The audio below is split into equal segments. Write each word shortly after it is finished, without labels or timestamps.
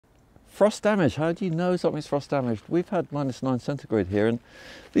Frost damage. How do you know something's frost damaged? We've had -9 centigrade here, and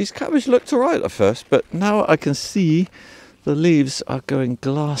these cabbage looked alright at first, but now I can see the leaves are going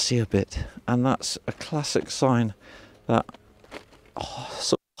glassy a bit, and that's a classic sign that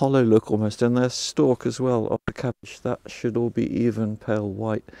sort of hollow look almost, and their stalk as well of the cabbage. That should all be even pale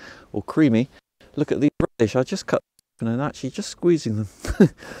white or creamy. Look at these radish. I just cut them and actually just squeezing them.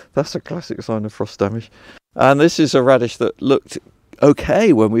 That's a classic sign of frost damage. And this is a radish that looked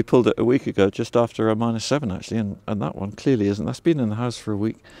okay when we pulled it a week ago, just after a -7 actually, and that one clearly isn't. That's been in the house for a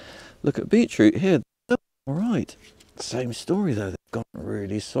week. Look at beetroot here. All right, same story though. They've gone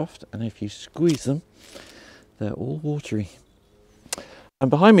really soft, and if you squeeze them, they're all watery. And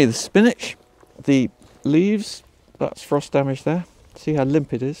behind me, the spinach, the leaves, that's frost damage there. See how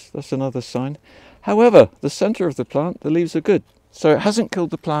limp it is? That's another sign. However, the centre of the plant, the leaves are good. So it hasn't killed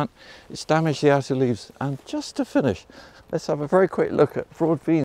the plant, it's damaged the outer leaves. And just to finish, let's have a very quick look at broad beans.